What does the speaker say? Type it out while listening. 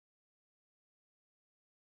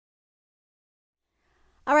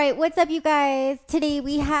All right, what's up, you guys? Today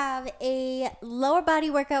we have a lower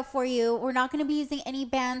body workout for you. We're not going to be using any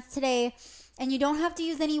bands today, and you don't have to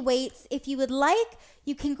use any weights. If you would like,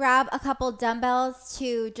 you can grab a couple dumbbells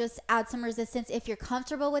to just add some resistance if you're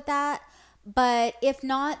comfortable with that. But if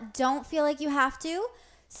not, don't feel like you have to.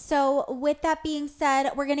 So with that being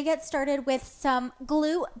said, we're going to get started with some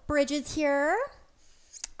glute bridges here.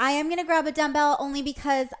 I am going to grab a dumbbell only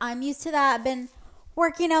because I'm used to that. I've been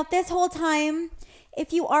working out this whole time.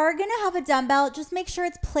 If you are going to have a dumbbell, just make sure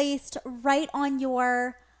it's placed right on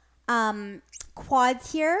your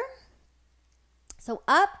quads here. So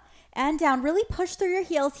up and down. Really push through your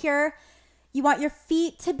heels here. You want your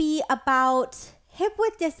feet to be about hip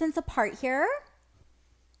width distance apart here.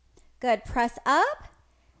 Good. Press up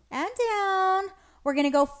and down. We're going to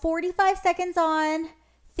go 45 seconds on,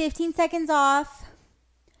 15 seconds off.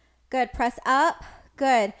 Good. Press up.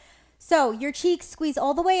 Good. So your cheeks squeeze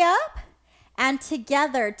all the way up. And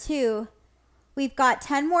together too, we've got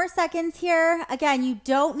 10 more seconds here. Again, you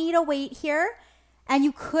don't need a weight here. And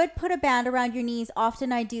you could put a band around your knees.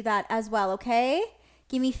 Often I do that as well, okay?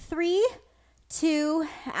 Give me 3, 2,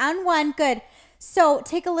 and 1. Good. So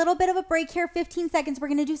take a little bit of a break here, 15 seconds. We're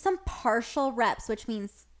going to do some partial reps, which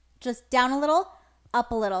means just down a little,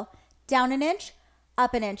 up a little. Down an inch,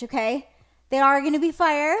 up an inch, okay? They are going to be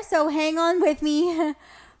fire, so hang on with me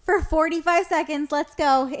for 45 seconds. Let's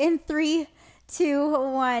go in 3, 2,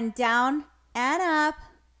 1. Down and up.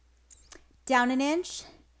 Down an inch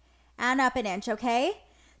and up an inch, okay?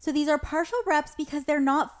 So these are partial reps because they're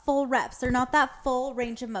not full reps. They're not that full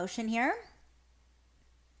range of motion here.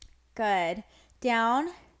 Good.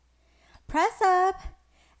 Down. Press up.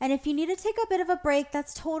 And if you need to take a bit of a break,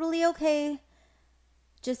 that's totally okay.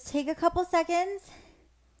 Just take a couple seconds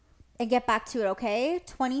and get back to it, okay?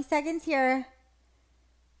 20 seconds here.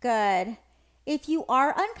 Good. If you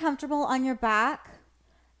are uncomfortable on your back,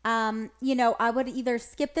 I would either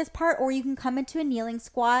skip this part or you can come into a kneeling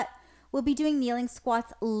squat. We'll be doing kneeling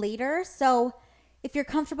squats later. So if you're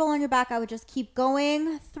comfortable on your back, I would just keep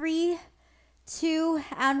going. 3, 2,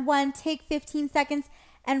 and 1. Take 15 seconds.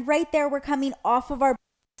 And right there, we're coming off of our,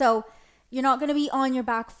 so you're not going to be on your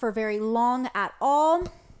back for very long at all.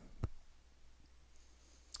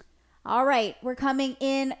 All right, we're coming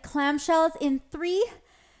in clamshells in 3,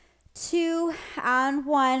 2, and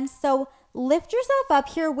 1. So lift yourself up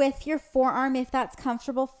here with your forearm if that's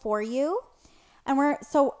comfortable for you. And we're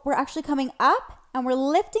actually coming up and we're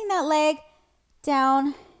lifting that leg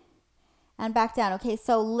down and back down. Okay,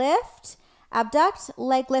 so lift, abduct,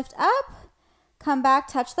 leg lift up, come back,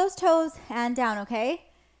 touch those toes and down, okay?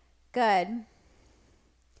 Good.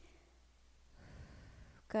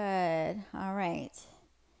 Good. All right.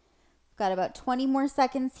 Got about 20 more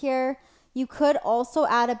seconds here. You could also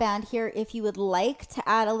add a band here if you would like to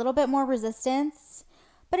add a little bit more resistance.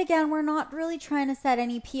 But again, we're not really trying to set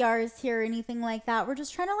any PRs here or anything like that. We're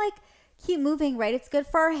just trying to keep moving, right? It's good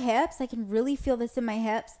for our hips. I can really feel this in my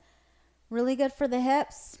hips. Really good for the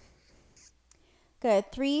hips. Good.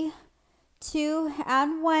 3, 2,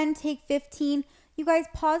 and 1. Take 15. You guys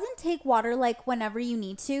pause and take water whenever you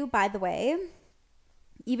need to, by the way.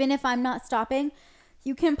 Even if I'm not stopping,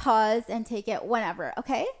 you can pause and take it whenever,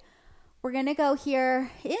 okay? We're going to go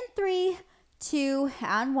here in 3, 2,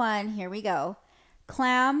 and 1. Here we go.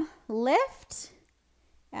 Clam, lift,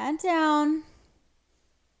 and down.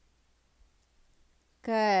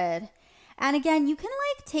 Good. And again, you can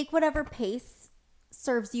take whatever pace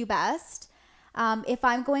serves you best. If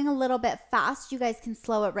I'm going a little bit fast, you guys can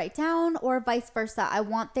slow it right down or vice versa. I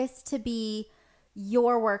want this to be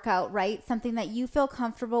your workout, right? Something that you feel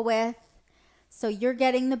comfortable with. So you're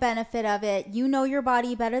getting the benefit of it. You know your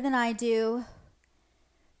body better than I do.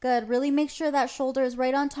 Good. Really make sure that shoulder is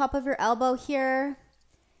right on top of your elbow here.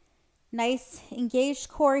 Nice engaged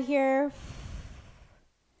core here.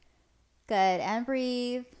 Good. And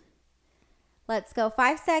breathe. Let's go.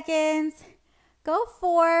 5 seconds. Go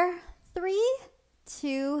 4, 3,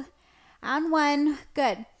 2, and 1.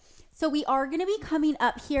 Good. So we are going to be coming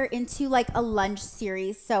up here into a lunge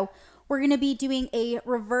series. So we're going to be doing a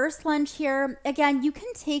reverse lunge here. Again, you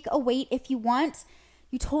can take a weight if you want.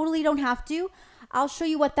 You totally don't have to. I'll show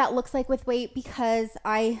you what that looks like with weight because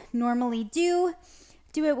I normally do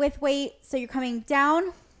it with weight. So you're coming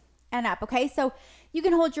down and up, okay? So you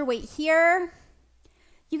can hold your weight here.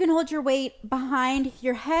 You can hold your weight behind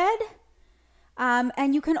your head.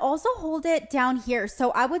 And you can also hold it down here.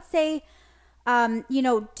 So I would say,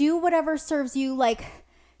 do whatever serves you,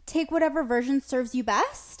 take whatever version serves you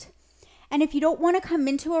best. And if you don't want to come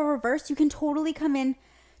into a reverse, you can totally come in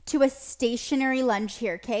to a stationary lunge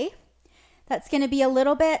here, okay? That's going to be a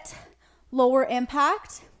little bit lower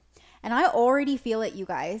impact. And I already feel it, you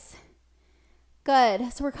guys.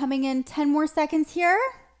 Good. So we're coming in 10 more seconds here.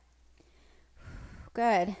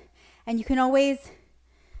 Good. And you can always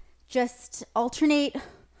just alternate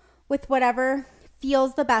with whatever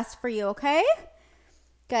feels the best for you, okay?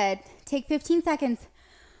 Good. Take 15 seconds.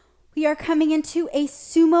 We are coming into a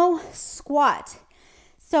sumo squat.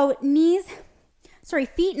 So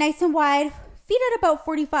feet nice and wide, feet at about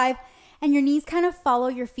 45, and your knees kind of follow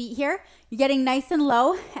your feet here. You're getting nice and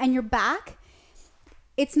low, and your back,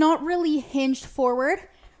 it's not really hinged forward,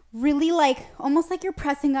 really almost like you're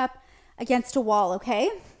pressing up against a wall, okay?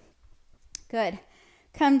 Good.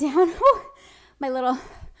 Come down. Whew. My little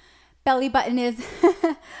belly button is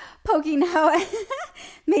poking out,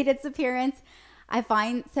 made its appearance. I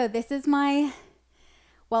find, so this is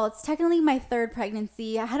it's technically my third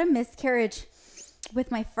pregnancy. I had a miscarriage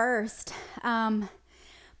with my first,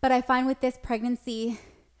 but I find with this pregnancy,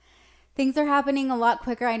 things are happening a lot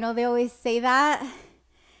quicker. I know they always say that,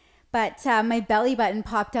 but my belly button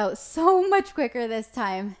popped out so much quicker this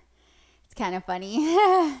time. It's kind of funny.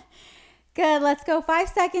 Good, let's go 5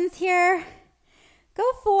 seconds here. Go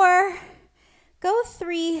 4, go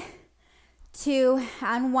 3, 2,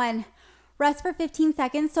 and 1. Rest for 15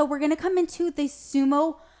 seconds. So we're going to come into the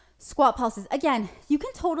sumo squat pulses. Again, you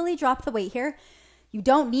can totally drop the weight here. You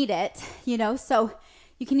don't need it, so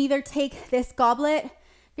you can either take this goblet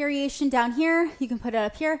variation down here. You can put it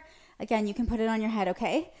up here. Again, you can put it on your head,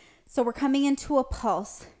 okay? So we're coming into a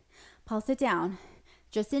pulse. Pulse it down.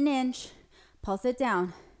 Just an inch. Pulse it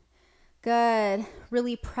down. Good.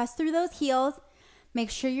 Really press through those heels. Make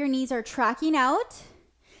sure your knees are tracking out.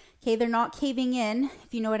 Okay, they're not caving in,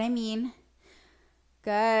 if you know what I mean.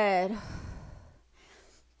 Good.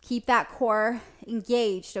 Keep that core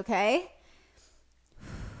engaged, okay?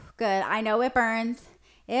 Good. I know it burns.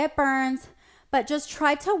 It burns. But just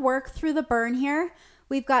try to work through the burn here.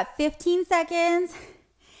 We've got 15 seconds.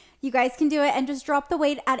 You guys can do it, and just drop the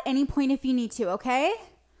weight at any point if you need to, okay?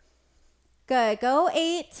 Good. Go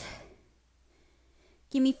 8.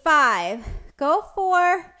 Give me 5. Go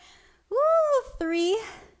 4. Woo, 3,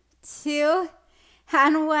 2,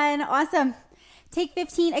 and 1. Awesome. Take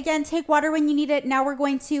 15. Again, take water when you need it. Now we're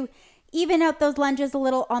going to even out those lunges a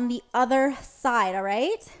little on the other side, all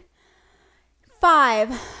right?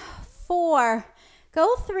 5, 4,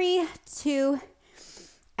 go 3, 2,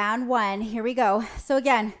 and 1. Here we go. So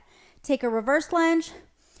again, take a reverse lunge,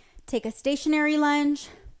 take a stationary lunge,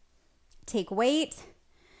 take weight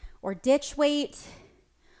or ditch weight.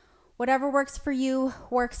 Whatever works for you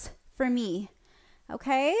works for me.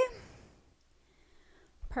 Okay?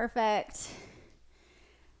 Perfect.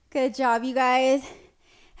 Good job, you guys.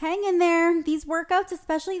 Hang in there. These workouts,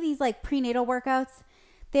 especially these prenatal workouts,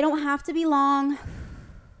 they don't have to be long.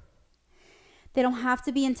 They don't have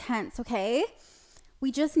to be intense, okay?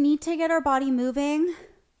 We just need to get our body moving,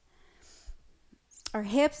 our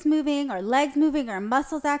hips moving, our legs moving, our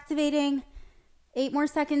muscles activating. 8 more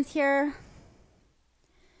seconds here.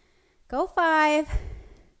 Go 5,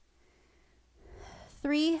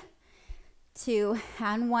 3, 2,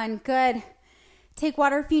 and 1. Good. Take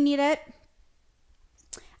water if you need it.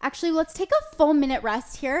 Actually, let's take a full minute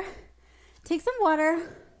rest here. Take some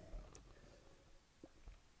water.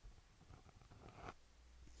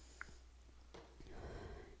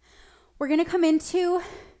 We're going to come into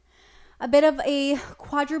a bit of a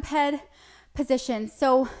quadruped position.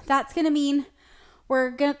 So that's going to mean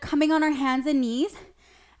we're coming on our hands and knees,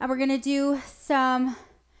 and we're going to do some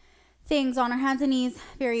things on our hands and knees,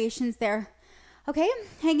 variations there. Okay,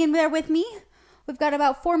 hang in there with me. We've got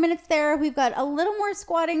about 4 minutes there. We've got a little more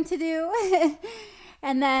squatting to do.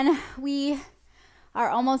 And then we are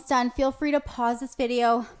almost done. Feel free to pause this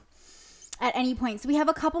video at any point. So we have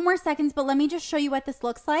a couple more seconds, but let me just show you what this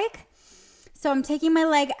looks like. So I'm taking my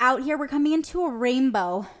leg out here. We're coming into a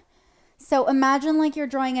rainbow. So imagine like you're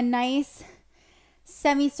drawing a nice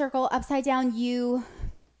semicircle upside down U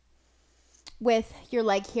with your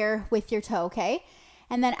leg here with your toe, okay?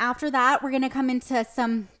 And then after that, we're going to come into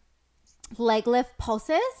some leg lift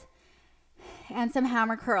pulses and some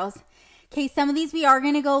hammer curls. Okay, some of these we are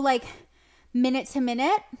going to go like minute to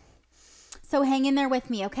minute. So hang in there with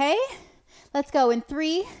me, okay? Let's go in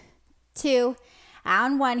 3, 2,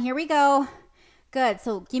 and 1. Here we go. Good.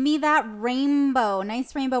 So give me that rainbow.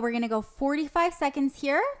 Nice rainbow. We're going to go 45 seconds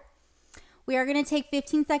here. We are going to take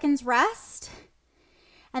 15 seconds rest.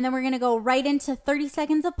 And then we're going to go right into 30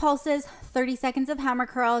 seconds of pulses, 30 seconds of hammer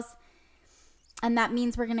curls. And that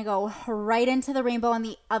means we're going to go right into the rainbow on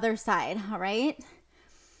the other side. All right.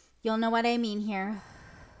 You'll know what I mean here.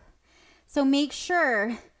 So make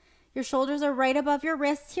sure your shoulders are right above your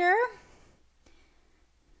wrists here.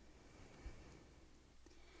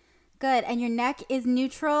 Good. And your neck is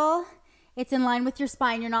neutral. It's in line with your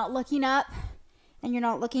spine. You're not looking up and you're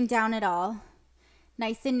not looking down at all.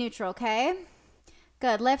 Nice and neutral, okay?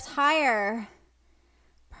 Good. Lift higher.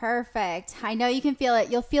 Perfect. I know you can feel it.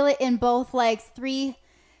 You'll feel it in both legs. 3,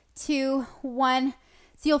 2, 1.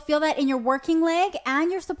 So you'll feel that in your working leg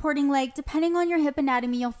and your supporting leg. Depending on your hip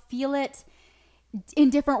anatomy, you'll feel it in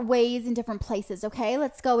different ways, in different places, okay?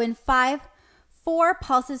 Let's go in 5, 4,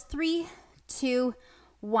 pulses, 3, 2,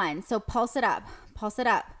 1. So pulse it up,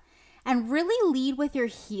 and really lead with your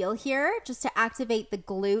heel here just to activate the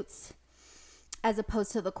glutes as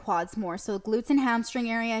opposed to the quads more. So glutes and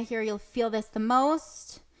hamstring area here, you'll feel this the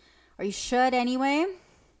most, or you should anyway.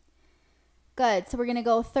 Good. So we're going to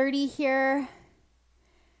go 30 here.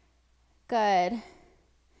 Good.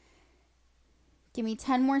 Give me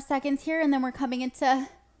 10 more seconds here, and then we're coming into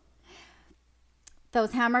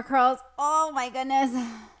those hammer curls. Oh my goodness.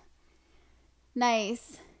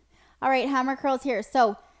 Nice. All right, hammer curls here.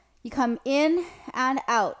 So you come in and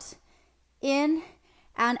out, in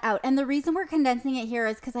and out. And the reason we're condensing it here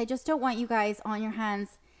is because I just don't want you guys on your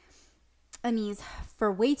hands and knees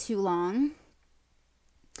for way too long.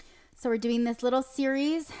 So we're doing this little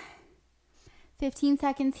series, 15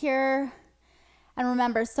 seconds here. And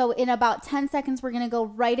remember, so in about 10 seconds, we're going to go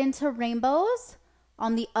right into rainbows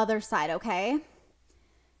on the other side, okay?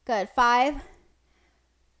 Good. 5.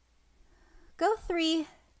 Go 3,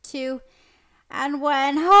 2, and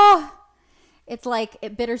 1. Oh, it's like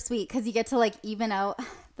bittersweet because you get to like even out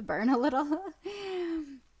the burn a little.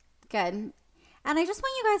 Good. And I just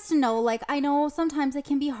want you guys to know, like, I know sometimes it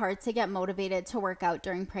can be hard to get motivated to work out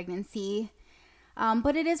during pregnancy.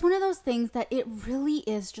 But it is one of those things that it really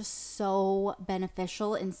is just so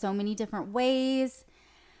beneficial in so many different ways.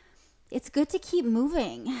 It's good to keep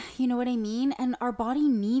moving, you know what I mean? And our body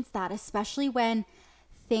needs that, especially when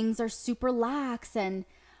things are super lax, and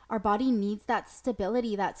our body needs that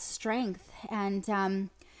stability, that strength. And,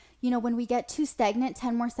 you know, when we get too stagnant,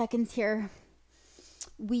 10 more seconds here,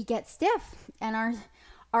 we get stiff and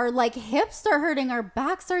our like hips start hurting, our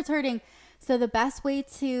back starts hurting. So the best way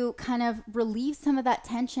to kind of relieve some of that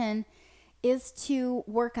tension is to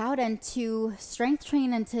work out and to strength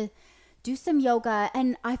train and to do some yoga.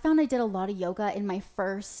 And I found I did a lot of yoga in my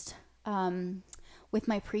first, with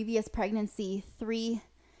my previous pregnancy, 3,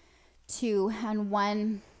 2, and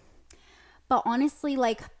 1. But honestly,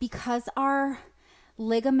 like, because our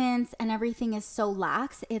ligaments and everything is so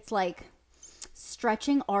lax, it's like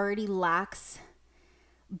stretching already lax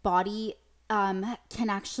body can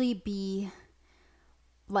actually be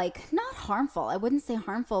like not harmful. I wouldn't say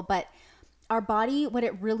harmful, but our body, what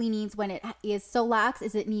it really needs when it is so lax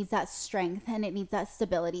is it needs that strength and it needs that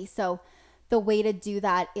stability. So the way to do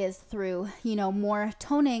that is through, you know, more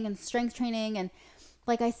toning and strength training. And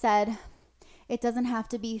like I said, it doesn't have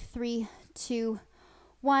to be 3, 2,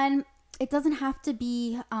 1. It doesn't have to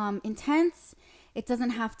be intense. It doesn't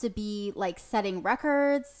have to be like setting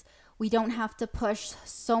records. We don't have to push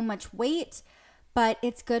so much weight, but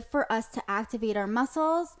it's good for us to activate our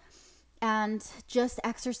muscles and just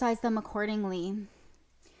exercise them accordingly.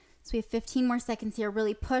 So we have 15 more seconds here.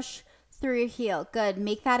 Really push through your heel. Good.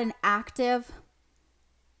 Make that an active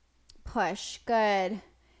push. Good.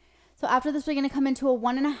 So after this, we're going to come into a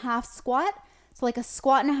 1.5 squat. So like a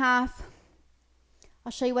squat and a half.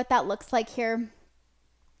 I'll show you what that looks like here.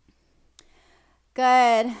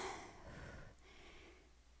 Good.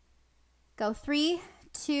 Go 3,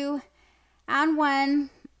 2, and 1.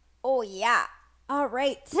 Oh, yeah. All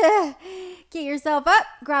right. Get yourself up.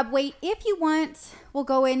 Grab weight if you want. We'll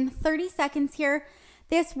go in 30 seconds here.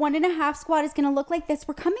 This 1.5 squat is going to look like this.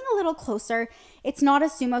 We're coming a little closer. It's not a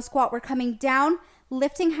sumo squat. We're coming down,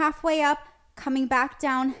 lifting halfway up, coming back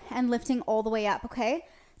down, and lifting all the way up, okay?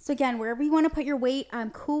 So again, wherever you want to put your weight, I'm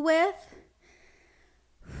cool with.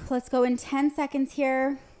 Let's go in 10 seconds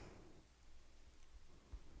here.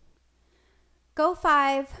 Go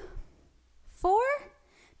 5, 4,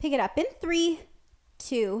 pick it up in 3,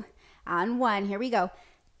 2, and 1. Here we go.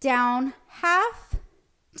 Down, half,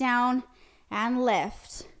 down, and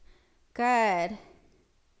lift. Good.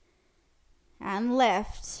 And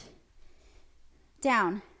lift.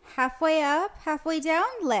 Down, halfway up, halfway down,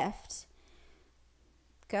 lift.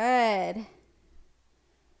 Good.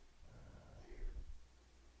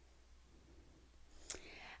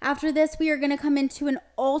 After this, we are going to come into an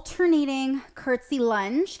alternating curtsy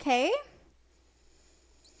lunge, okay?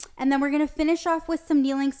 And then we're going to finish off with some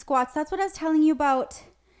kneeling squats. That's what I was telling you about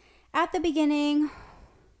at the beginning.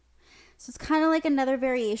 So it's kind of like another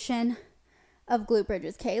variation of glute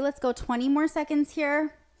bridges, okay? Let's go 20 more seconds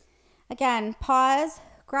here. Again, pause,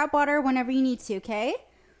 grab water whenever you need to, okay?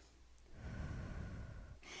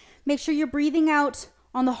 Make sure you're breathing out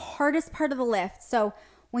on the hardest part of the lift. So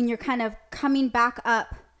when you're kind of coming back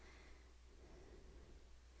up.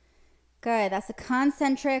 Good. That's a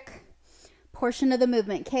concentric portion of the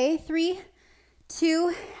movement. Okay, 3,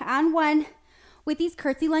 2, and 1. With these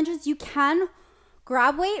curtsy lunges, you can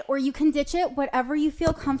grab weight or you can ditch it, whatever you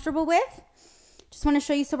feel comfortable with. Just want to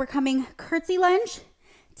show you. So we're coming curtsy lunge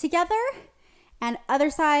together and other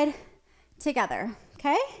side together.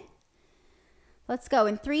 Okay, let's go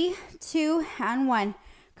in 3, 2, and 1.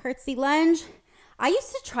 Curtsy lunge. I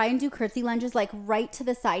used to try and do curtsy lunges like right to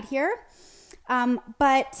the side here,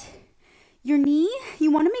 but your knee,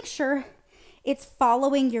 you want to make sure it's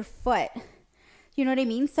following your foot. You know what I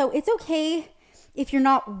mean? So it's okay if you're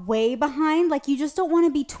not way behind. Like, you just don't want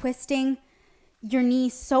to be twisting your knee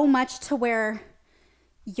so much to where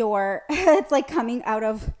you're it's like coming out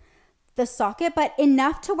of the socket, but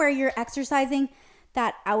enough to where you're exercising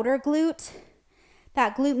that outer glute,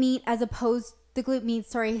 that glute med, as opposed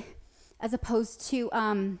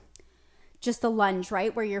to just the lunge,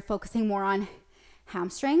 right? Where you're focusing more on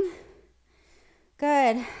hamstring.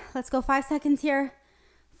 Good. Let's go 5 seconds here.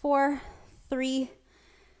 4, 3,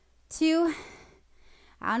 2,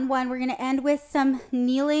 and 1. We're going to end with some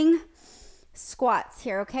kneeling squats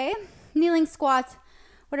here, okay? Kneeling squats,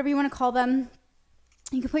 whatever you want to call them.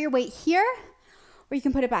 You can put your weight here, or you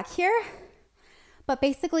can put it back here. But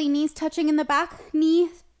basically, knees touching in the back,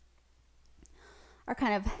 knees are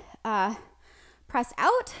kind of pressed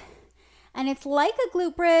out. And it's like a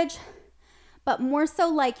glute bridge, but more so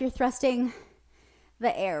like you're thrusting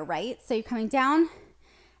the air, right? So you're coming down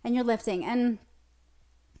and you're lifting. And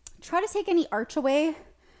try to take any arch away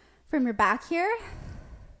from your back here.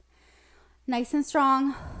 Nice and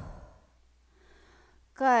strong.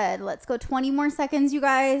 Good. Let's go 20 more seconds, you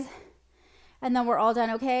guys. And then we're all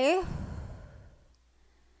done, okay?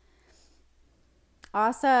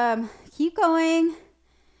 Awesome. Keep going.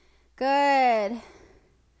 Good.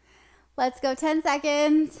 Let's go 10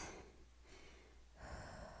 seconds.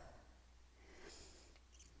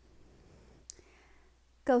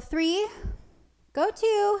 Go 3. Go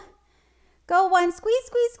 2. Go 1. Squeeze,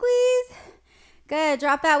 squeeze, squeeze. Good.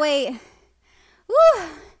 Drop that weight. Woo.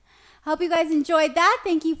 Hope you guys enjoyed that.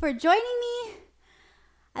 Thank you for joining me.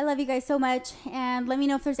 I love you guys so much. And let me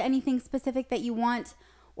know if there's anything specific that you want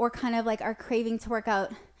or kind of like are craving to work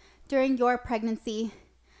out during your pregnancy.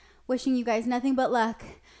 Wishing you guys nothing but luck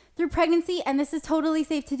through pregnancy. And this is totally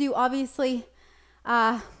safe to do, obviously,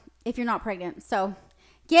 if you're not pregnant. So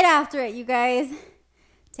get after it, you guys.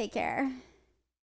 Take care.